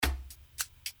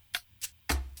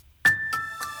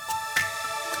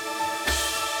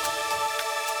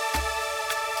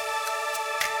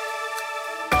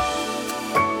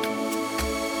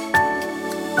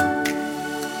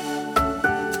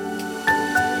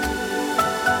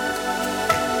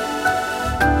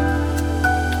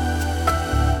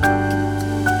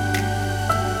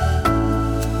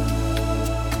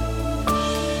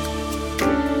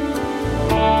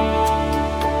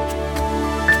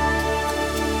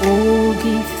Oh,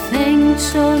 give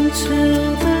thanks unto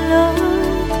the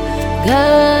Lord,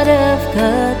 God of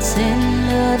gods and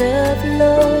Lord of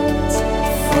lords,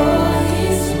 For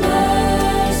His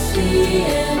mercy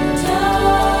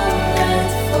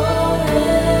endureth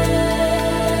forever.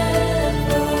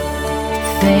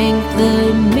 thank the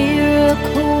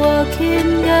miracle-working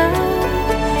God,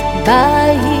 by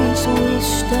His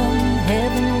wisdom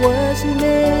heaven was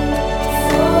made.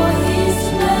 For His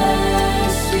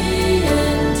mercy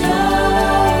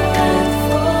endureth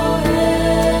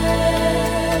forever.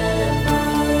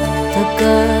 The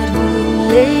God who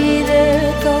laid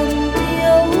earth on the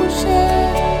ocean,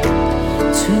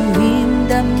 to Him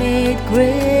that made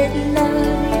great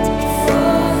light.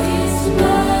 For His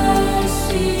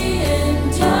mercy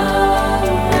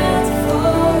endureth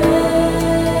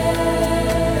forever.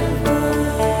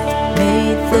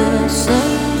 Made the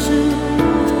sun to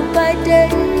rule by day,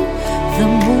 the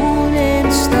moon and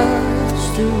stars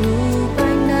to rule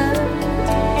by night.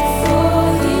 For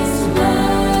His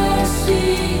mercy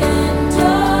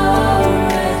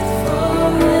endureth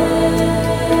forever.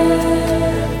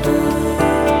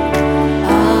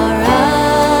 Our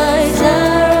eyes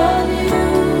are on You.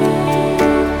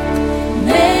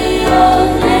 May Your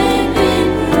name be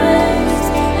praised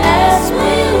as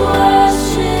we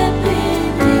worship in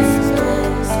this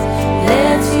place.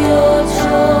 Let Your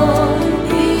joy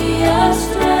be our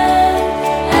strength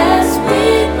as we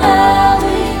bow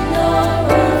in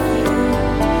awe of You.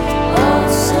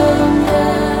 Awesome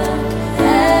God,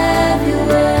 have Your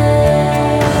way.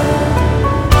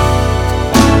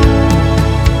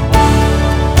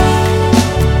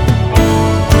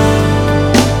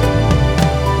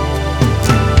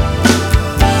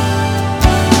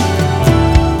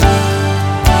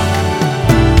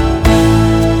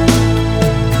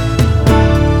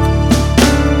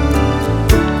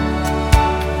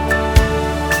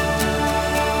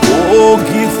 Oh,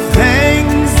 give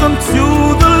thanks unto